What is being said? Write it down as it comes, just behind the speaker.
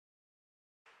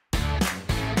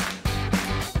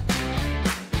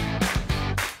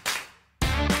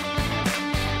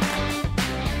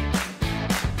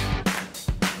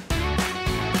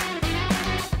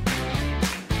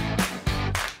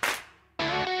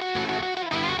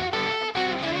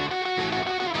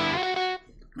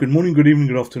Good morning, good evening,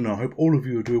 good afternoon. I hope all of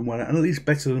you are doing well, and at least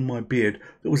better than my beard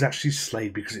that was actually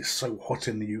slayed because it's so hot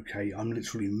in the UK. I'm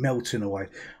literally melting away.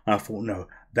 And I thought, no,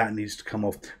 that needs to come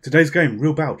off. Today's game,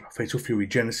 Real Bout Fatal Fury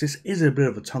Genesis, is a bit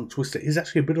of a tongue twister. It's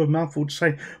actually a bit of a mouthful to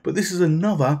say, but this is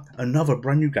another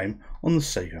brand new game on the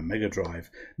Sega Mega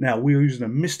Drive. Now, we are using a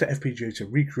Mr. FPGA to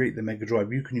recreate the Mega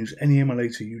Drive. You can use any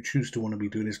emulator you choose to want to be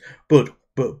doing this, but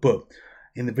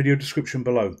in the video description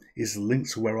below is the link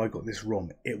to where I got this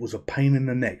ROM. It was a pain in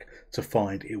the neck to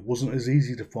find. It wasn't as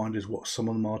easy to find as what some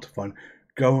of them are to find.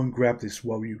 Go and grab this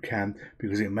while you can,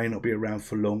 because it may not be around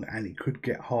for long and it could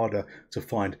get harder to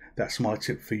find. That's my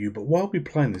tip for you. But while we're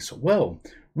playing this, well,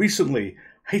 recently,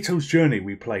 Hato's Journey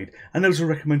we played, and there was a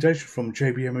recommendation from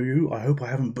JBMOU. I hope I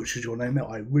haven't butchered your name out.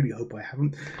 I really hope I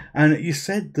haven't. And you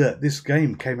said that this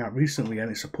game came out recently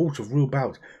and it's a port of Real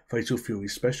Bout Fatal Fury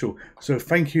Special. So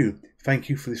thank you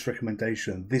for this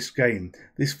recommendation. This game,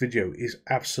 this video is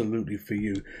absolutely for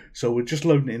you. So we're just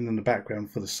loading it in the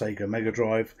background for the Sega Mega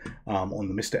Drive on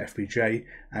the Mr. FPGA.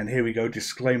 And here we go,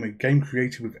 disclaimer, game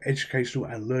created with educational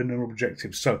and learning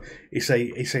objectives. So it's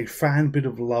a fan bit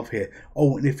of love here.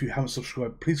 Oh, and if you haven't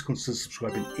subscribed, please consider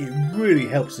subscribing. It really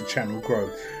helps the channel grow.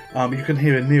 You can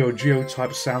hear a Neo Geo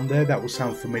type sound there. That will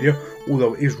sound familiar,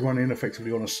 although it is running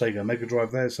effectively on a Sega Mega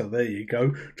Drive there. So there you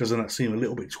go. Doesn't that seem a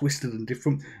little bit twisted and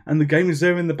different? And the game is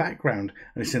there in the background,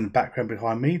 and it's in the background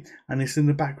behind me, and it's in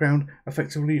the background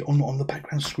effectively on the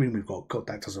background screen we've got. God,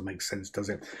 that doesn't make sense, does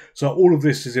it? So all of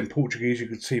this is in Portuguese, you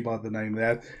can see by the name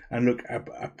there. And look,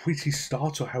 a pretty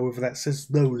start, or however that says.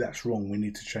 No, that's wrong. We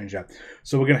need to change that.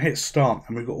 So we're going to hit start,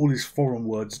 and we've got all these foreign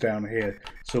words down here.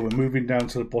 So we're moving down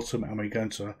to the bottom, and we're going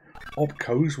to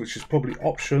opcos, which is probably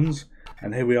options.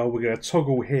 And here we are. We're going to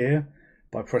toggle here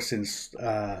by pressing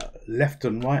left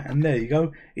and right, and there you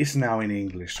go, it's now in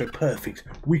English. So perfect,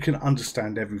 we can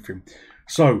understand everything.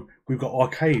 So we've got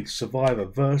arcade, survivor,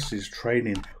 versus,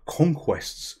 training,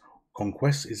 conquests.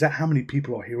 Conquests, is that how many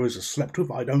people our heroes are slept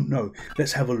with? I don't know.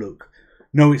 Let's have a look.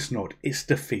 No, it's not. It's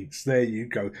defeats. There you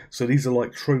go. So these are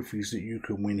like trophies that you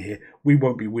can win here. We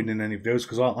won't be winning any of those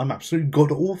because I'm absolutely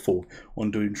god awful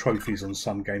on doing trophies on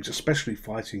some games, especially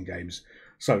fighting games.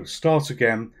 So start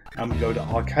again, and we go to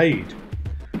arcade.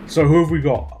 So who have we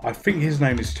got? I think his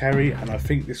name is Terry, and I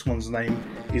think this one's name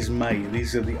is May.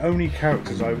 These are the only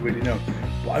characters I really know.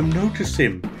 But I'm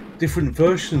noticing different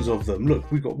versions of them.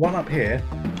 Look, we've got one up here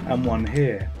and one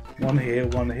here. One here,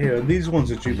 one here. And these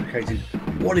ones are duplicated.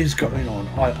 What is going on?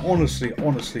 I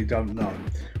honestly don't know.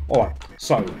 Alright,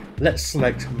 so let's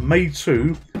select May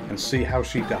 2 and see how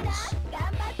she does.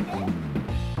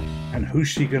 And who's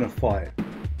she going to fight?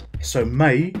 So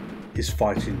May is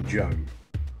fighting Joe.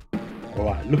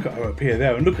 Alright, look at her appear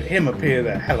there, and look at him appear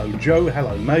there. Hello Joe,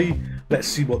 hello May. Let's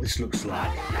see what this looks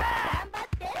like.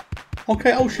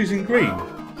 Okay, oh, she's in green.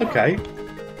 Okay,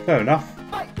 fair enough.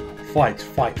 Fight,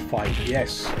 fight, fight,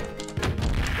 yes.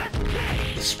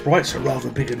 The sprites are rather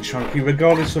big and chunky,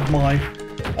 regardless of my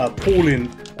appalling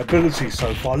ability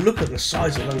so far. Look at the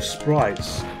size of those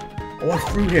sprites. Oh, I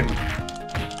threw him.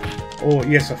 Oh,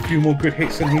 yes, a few more good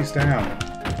hits and he's down.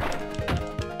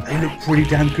 They look pretty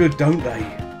damn good, don't they?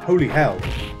 Holy hell.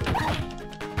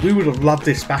 We would have loved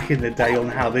this back in the day on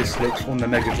how this looks on the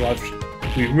Mega Drive.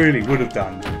 We really would have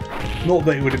done. Not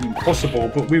that it would have been possible,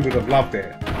 but we would have loved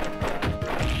it.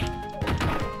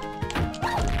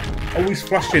 Oh, he's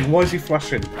flashing. Why is he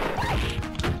flashing?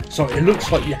 So it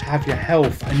looks like you have your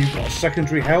health and you've got a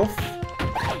secondary health.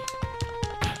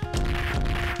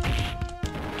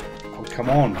 Oh, come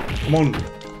on. Come on,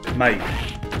 mate.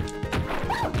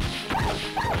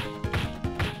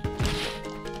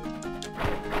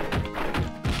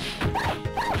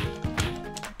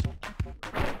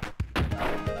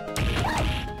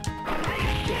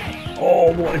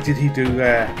 Oh, what did he do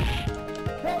there?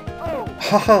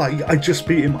 Haha, I just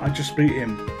beat him. I just beat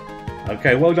him.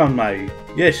 Okay, well done, May.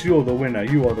 Yes, you're the winner.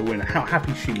 You are the winner. How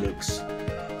happy she looks.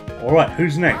 Alright,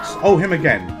 who's next? Oh, him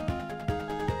again.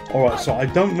 Alright, so I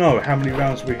don't know how many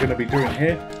rounds we're going to be doing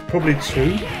here. Probably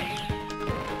 2.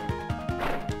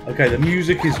 Okay, the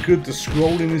music is good. The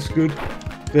scrolling is good.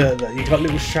 You got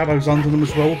little shadows under them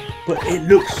as well. But it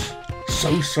looks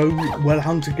so well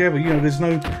hung together. You know, there's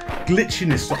no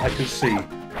glitchiness that I can see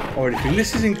or anything.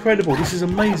 This is incredible. This is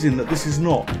amazing that this is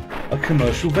not a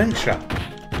commercial venture.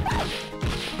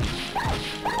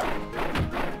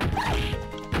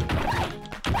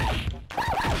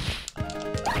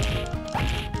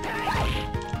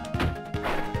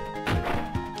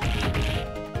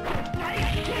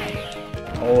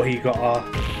 Oh, he got a...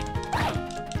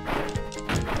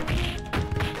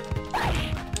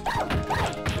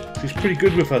 She's pretty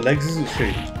good with her legs, isn't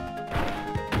she?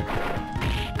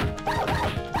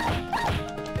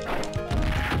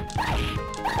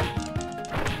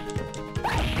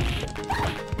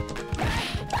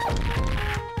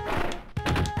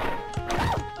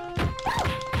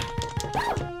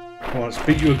 Come on, let's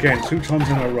beat you again 2 times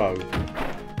in a row.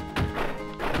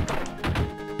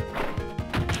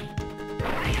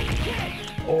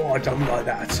 Oh, I don't like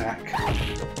that attack.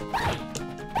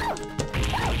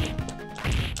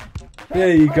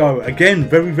 There you go. Again,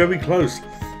 very, very close.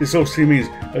 This obviously means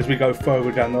as we go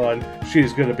further down the line, she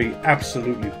is going to be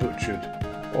absolutely butchered.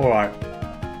 Alright.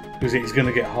 Because it's going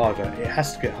to get harder. It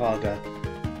has to get harder.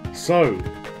 So,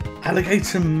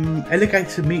 alligator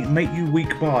meat make you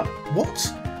weak by.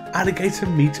 What? Alligator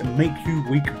meat make you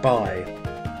weak by.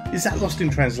 Is that lost in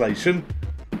translation?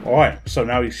 Alright, so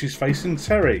now she's facing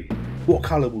Terry. What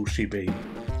colour will she be?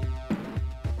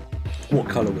 What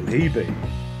colour will he be?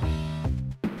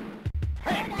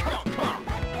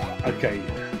 Okay,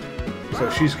 so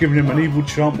she's giving him an evil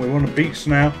chomp. We're on a beach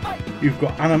now. You've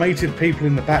got animated people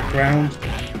in the background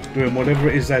doing whatever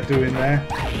it is they're doing there.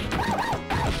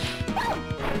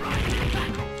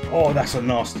 Oh, that's a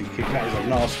nasty kick. That is a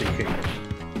nasty kick.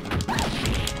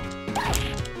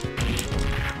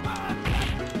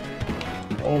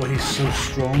 Oh, he's so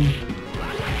strong.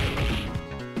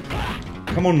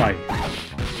 Come on, mate.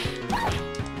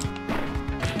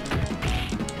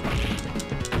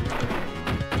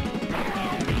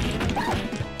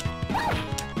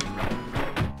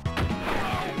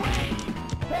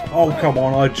 Oh, come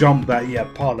on, I jumped that, yeah,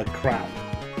 pile of crap.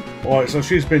 Alright, so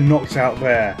she's been knocked out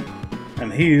there.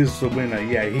 And he is the winner.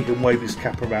 Yeah, he can wave his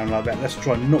cap around like that. Let's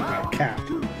try and knock that cap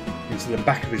into the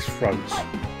back of his throat.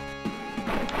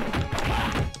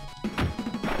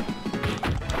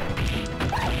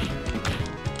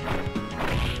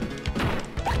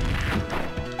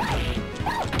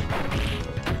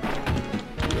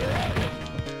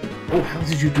 Oh, how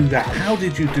did you do that? How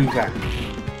did you do that?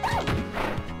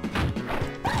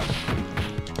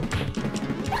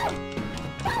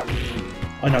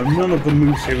 I know none of the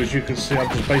moves here, as you can see. I'm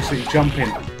just basically jumping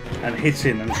and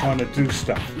hitting and trying to do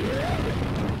stuff.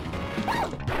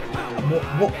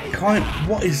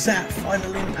 What is that?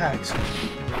 Final impact.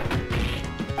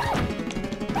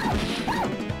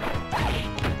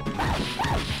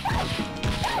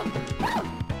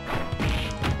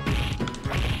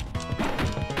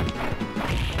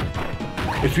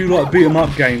 If you like beat 'em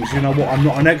up games, you know what? I'm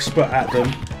not an expert at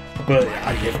them. But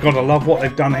you've got to love what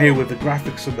they've done here with the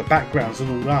graphics and the backgrounds and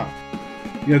all that.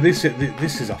 You know, this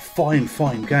is a fine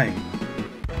game.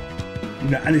 You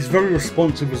know, and it's very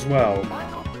responsive as well.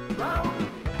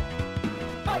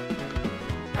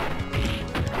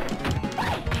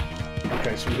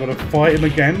 Okay, so we've got to fight him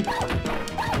again.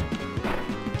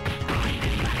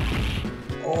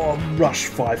 Oh, rush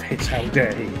 5 hits, how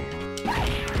dare he.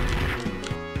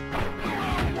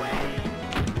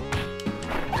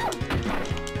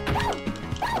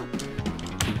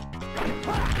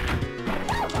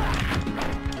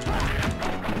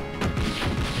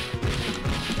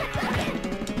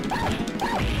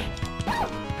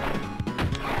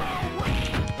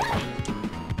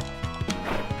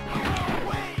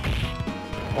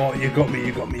 Oh, you got me,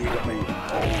 you got me, you got me.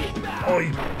 Oh,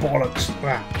 you bollocks.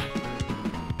 Ah.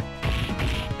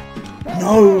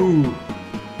 No!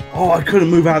 Oh, I couldn't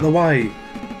move out of the way.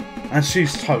 And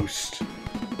she's toast.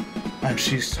 And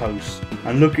she's toast.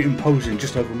 And look at him posing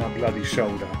just over my bloody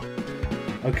shoulder.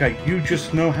 Okay, you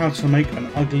just know how to make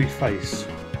an ugly face.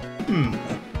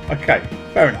 Okay,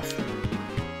 fair enough.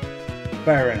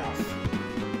 Fair enough.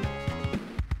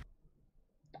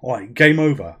 Alright, game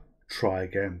over. Try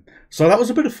again. So that was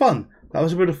a bit of fun. That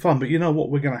was a bit of fun. But you know what?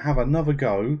 We're going to have another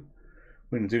go.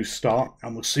 We're going to do start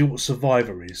and we'll see what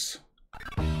Survivor is.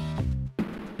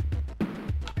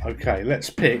 Okay, let's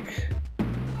pick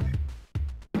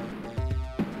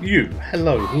you.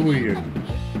 Hello, who are you?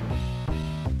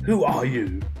 Who are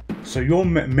you? So you're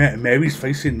Mary's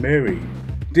facing Mary.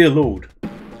 Dear Lord.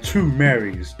 2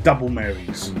 Marys. Double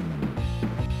Marys.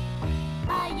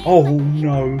 Oh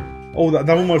no. Oh,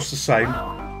 they're almost the same.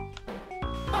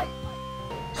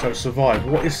 So survive.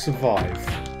 What is survive?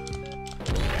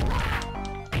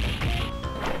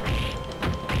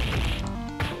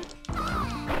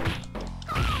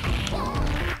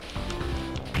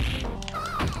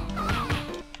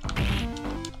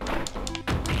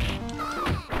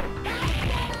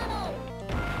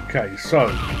 Okay, so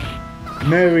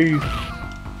Mary,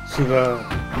 so the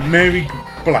Mary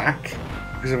Black,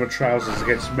 because of her trousers,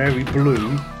 against Mary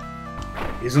Blue,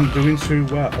 isn't doing too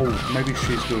well. Oh, maybe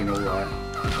she's doing all right.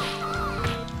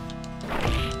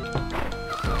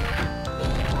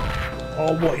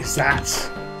 Oh, what is that?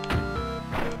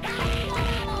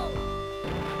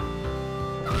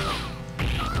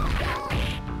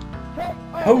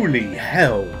 Holy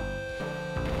hell!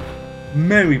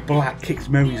 Mary Black kicks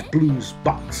Mary Blue's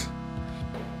butt.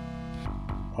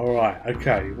 Alright,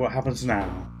 okay, what happens now?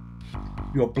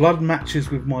 Your blood matches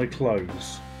with my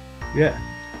clothes. Yeah.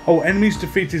 Oh, enemies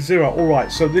defeated 0.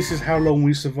 Alright, so this is how long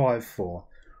we survive for.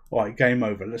 Alright, game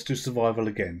over. Let's do survival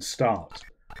again. Start.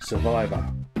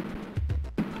 Survivor.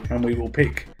 And we will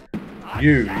pick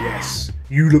you. Yes.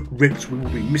 You look ripped. We will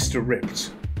be Mr.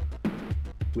 Ripped.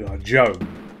 We are Joe.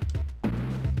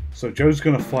 So Joe's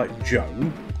going to fight Joe.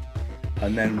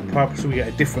 And then perhaps we get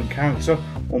a different character.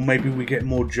 Or maybe we get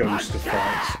more Joes to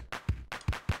fight.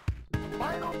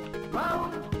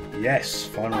 Yes,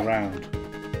 final round.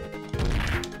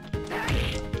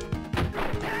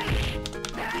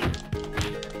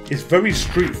 It's very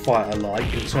Street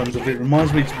Fighter-like in terms of it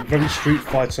reminds me of very Street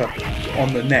Fighter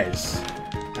on the NES,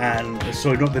 and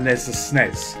sorry, not the NES, the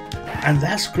SNES, and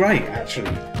that's great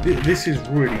actually. This is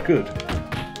really good.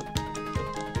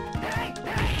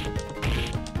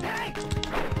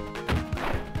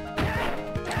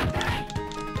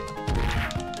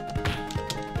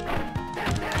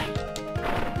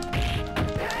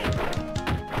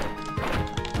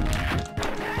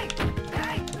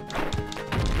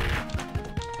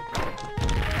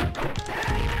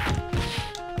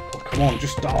 Come on,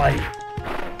 just die.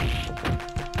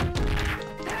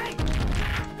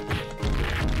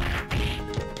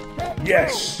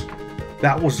 Yes!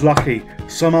 That was lucky.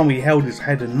 Somehow he held his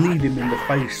head and kneed him in the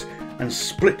face and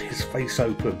split his face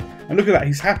open. And look at that,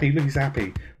 he's happy, look, he's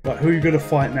happy. Right, who are you going to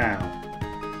fight now?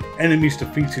 Enemies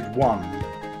defeated 1.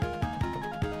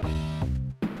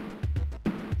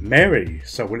 Mary.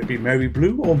 So will it be Mary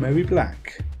Blue or Mary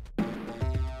Black?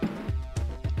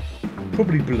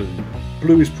 Probably Blue.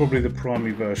 Blue is probably the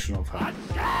primary version of her.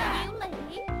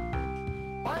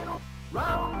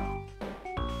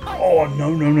 Oh,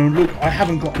 no, no, no, look, I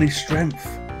haven't got any strength.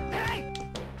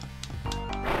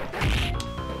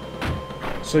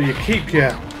 So you keep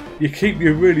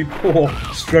your really poor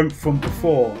strength from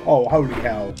before. Oh, holy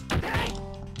hell.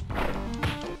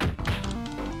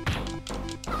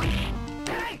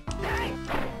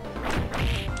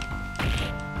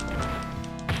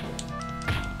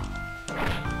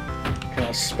 Can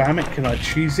I spam it? Can I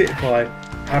cheese it by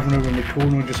having her in the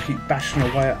corner and just keep bashing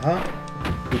away at her?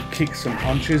 With kicks and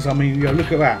punches. I mean, yeah,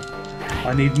 look at that.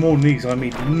 I need more knees. I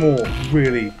need more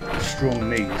really strong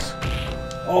knees.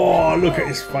 Oh, look at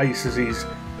his face as he's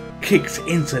kicked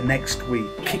into next week.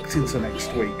 Kicked into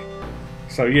next week.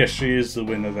 So yes, she is the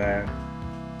winner there.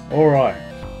 Alright.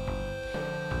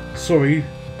 Sorry,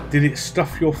 did it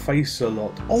stuff your face a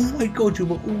lot? Oh my god, you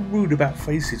were all rude about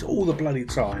faces all the bloody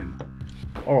time.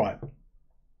 Alright.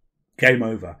 Game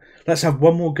over. Let's have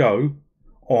one more go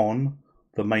on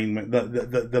the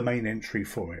main entry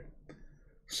for it.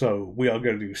 So we are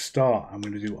going to do start. I'm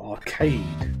going to do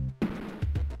arcade,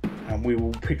 and we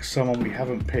will pick someone we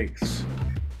haven't picked.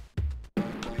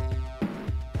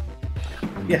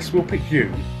 Yes, we'll pick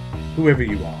you, whoever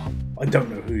you are. I don't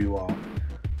know who you are.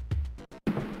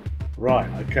 Right,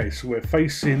 okay, so we're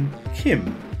facing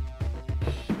Kim.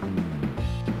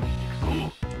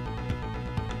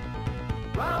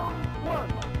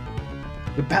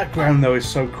 The background though is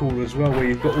so cool as well, where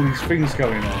you've got all these things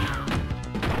going on.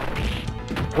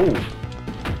 Oh.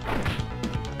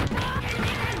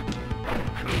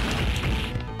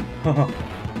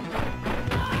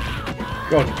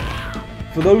 God.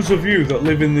 For those of you that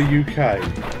live in the UK,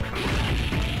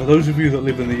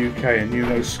 and you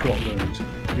know Scotland,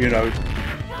 you know,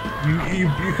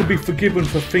 you could be forgiven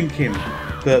for thinking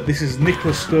that this is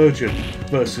Nicola Sturgeon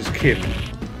versus Kim.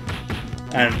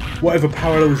 And whatever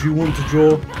parallels you want to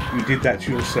draw, you did that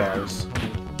to yourselves.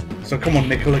 So come on,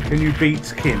 Nicola, can you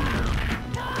beat Kim?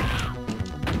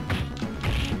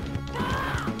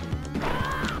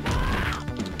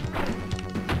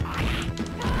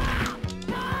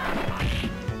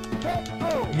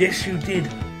 Yes, you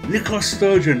did. Nicola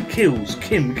Sturgeon kills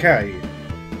Kim K.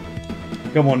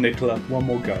 Come on, Nicola, one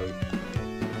more go.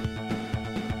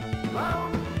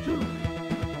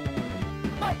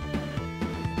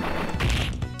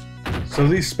 So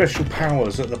these special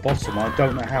powers at the bottom, I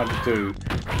don't know how to do.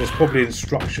 There's probably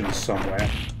instructions somewhere.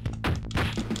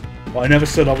 But I never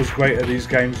said I was great at these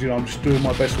games, you know, I'm just doing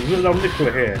my best. Look at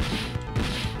Nicola here.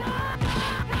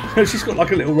 She's got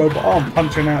like a little robot arm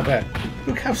punching out there.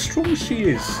 Look how strong she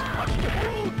is.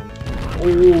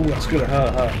 Oh, that's gonna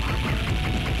hurt her.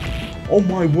 Oh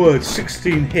my word,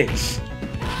 16 hits.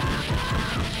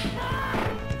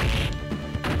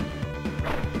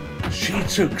 She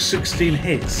took 16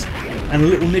 hits. And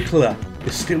little Nicola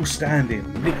is still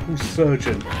standing. Nicola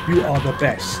Sturgeon, you are the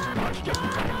best.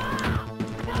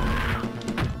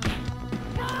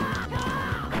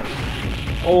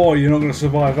 Oh, you're not going to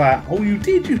survive that. Oh, you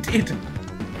did, you did.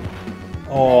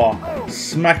 Oh,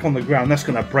 smack on the ground. That's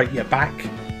going to break your back.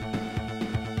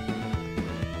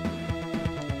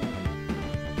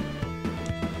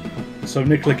 So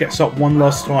Nicola gets up one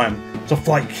last time to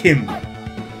fight Kim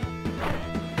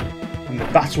in the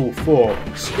battle for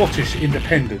Scottish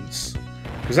independence.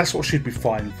 Because that's what she'd be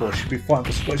fighting for. She'd be fighting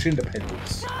for Scottish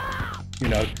independence. You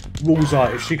know, rules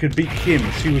are if she could beat Kim,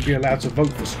 she would be allowed to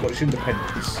vote for Scottish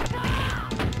independence.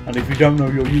 And if you don't know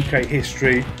your UK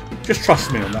history, just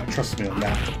trust me on that. Trust me on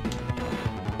that.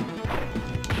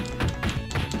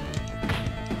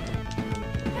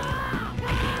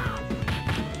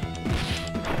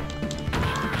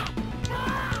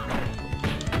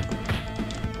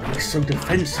 He's so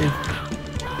defensive.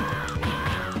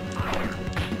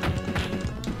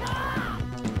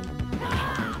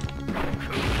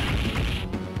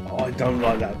 I don't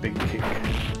like that big kick.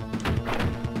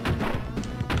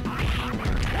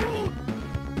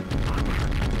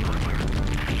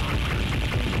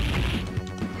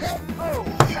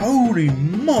 Holy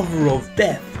mother of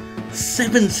death!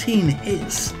 17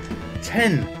 hits!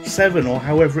 10, 7 or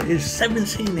however it is,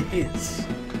 17 hits!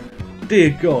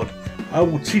 Dear God, I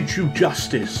will teach you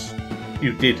justice.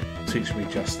 You did teach me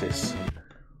justice.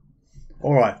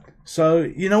 Alright, so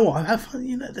you know what,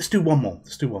 let's do one more.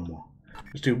 Let's do one more.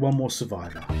 Let's do one more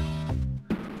survivor.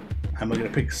 And we're going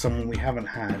to pick someone we haven't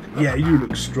had. Yeah, you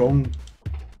look strong.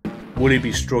 Will he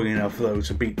be strong enough though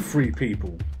to beat 3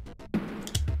 people?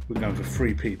 We're going for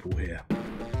 3 people here.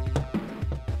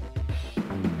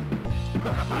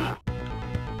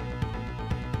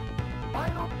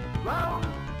 Final round.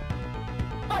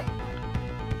 Fight.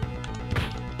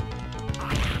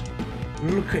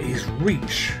 Look at his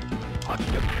reach.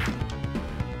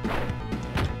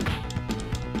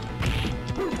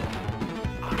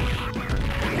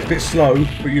 A bit slow,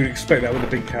 but you'd expect that with the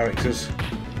big characters.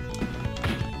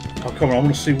 Oh come on, I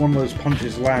want to see one of those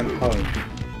punches land home.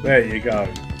 There you go.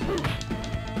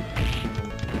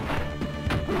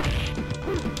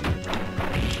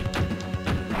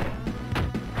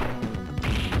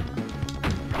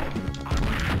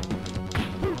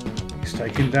 He's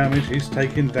taking damage, he's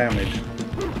taking damage.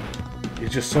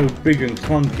 He's just so big and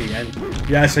clunky, and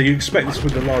yeah, so you expect this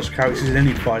with the large characters in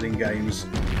any fighting games.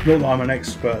 Not that I'm an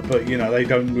expert, but you know, they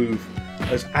don't move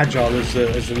as agile as the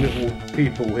little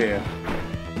people here.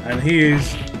 And he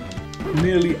is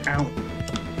nearly out.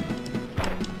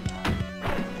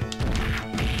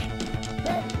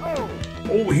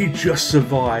 Oh, he just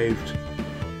survived.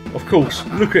 Of course,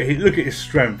 look at his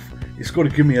strength. It's got to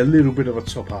give me a little bit of a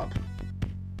top up.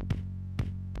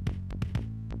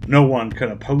 No one can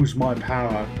oppose my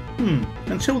power.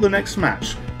 Until the next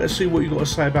match. Let's see what you've got to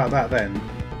say about that then.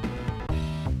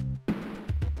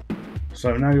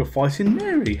 So now you're fighting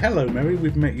Mary. Hello Mary,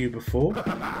 we've met you before.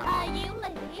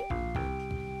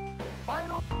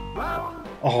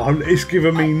 Oh, it's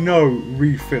given me no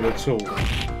refill at all.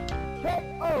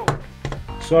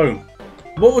 So,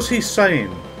 what was he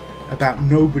saying about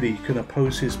nobody can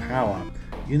oppose his power?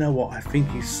 You know what, I think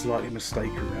he's slightly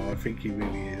mistaken now. I think he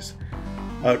really is.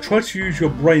 Try to use your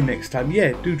brain next time.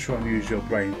 Yeah, do try and use your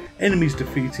brain. Enemies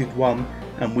defeated 1,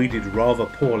 and we did rather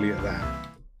poorly at that.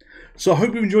 So I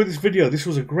hope you enjoyed this video. This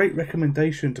was a great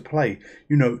recommendation to play.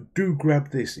 You know, do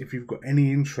grab this if you've got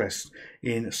any interest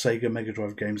in Sega Mega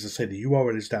Drive games. As I say, the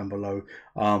URL is down below.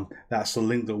 That's the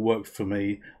link that worked for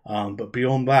me. But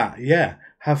beyond that, yeah,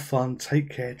 have fun,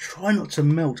 take care, try not to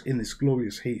melt in this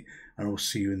glorious heat, and I'll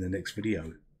see you in the next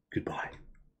video. Goodbye.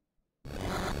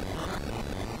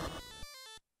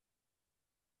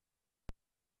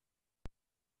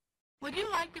 Would you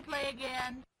like to play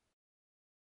again?